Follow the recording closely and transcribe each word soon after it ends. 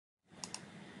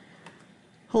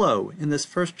Hello, in this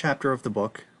first chapter of the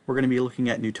book, we're going to be looking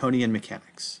at Newtonian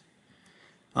mechanics.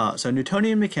 So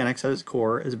Newtonian mechanics at its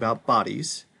core is about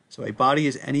bodies. So a body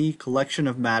is any collection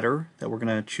of matter that we're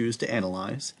going to choose to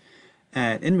analyze.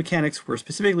 And in mechanics, we're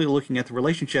specifically looking at the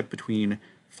relationship between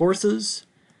forces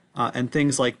and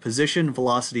things like position,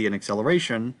 velocity, and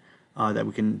acceleration that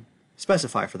we can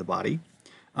specify for the body.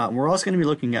 We're also going to be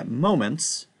looking at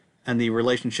moments and the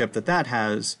relationship that that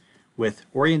has with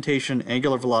orientation,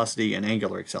 angular velocity, and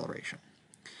angular acceleration.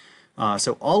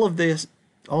 So all of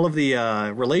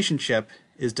the relationship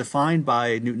is defined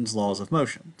by Newton's laws of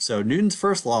motion. So Newton's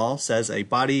first law says a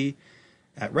body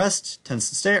at rest tends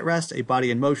to stay at rest, a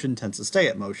body in motion tends to stay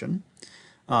at motion.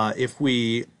 If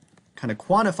we kind of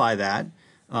quantify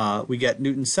that, we get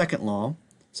Newton's second law.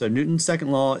 So Newton's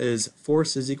second law is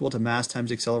force is equal to mass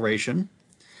times acceleration.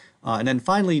 And then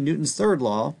finally, Newton's third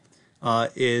law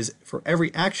is for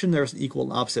every action there's an equal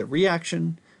and opposite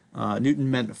reaction.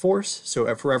 Newton meant force,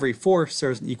 so for every force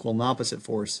there's an equal and opposite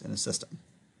force in a system.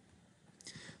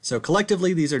 So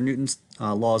collectively these are Newton's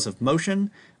laws of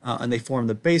motion, and they form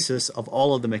the basis of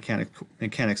all of the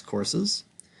mechanics courses.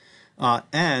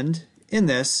 And in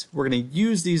this we're going to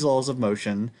use these laws of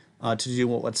motion to do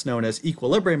what's known as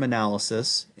equilibrium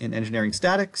analysis in engineering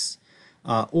statics,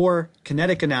 or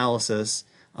kinetic analysis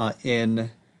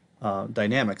in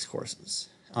dynamics courses.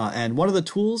 And one of the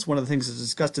things that's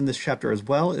discussed in this chapter as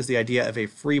well is the idea of a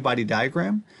free body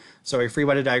diagram. So a free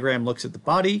body diagram looks at the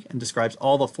body and describes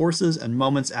all the forces and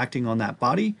moments acting on that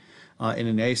body in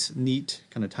a nice, neat,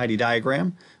 kind of tidy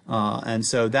diagram. And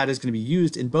so that is going to be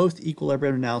used in both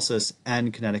equilibrium analysis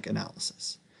and kinetic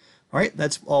analysis. All right,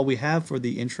 that's all we have for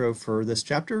the intro for this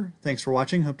chapter. Thanks for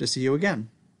watching. Hope to see you again.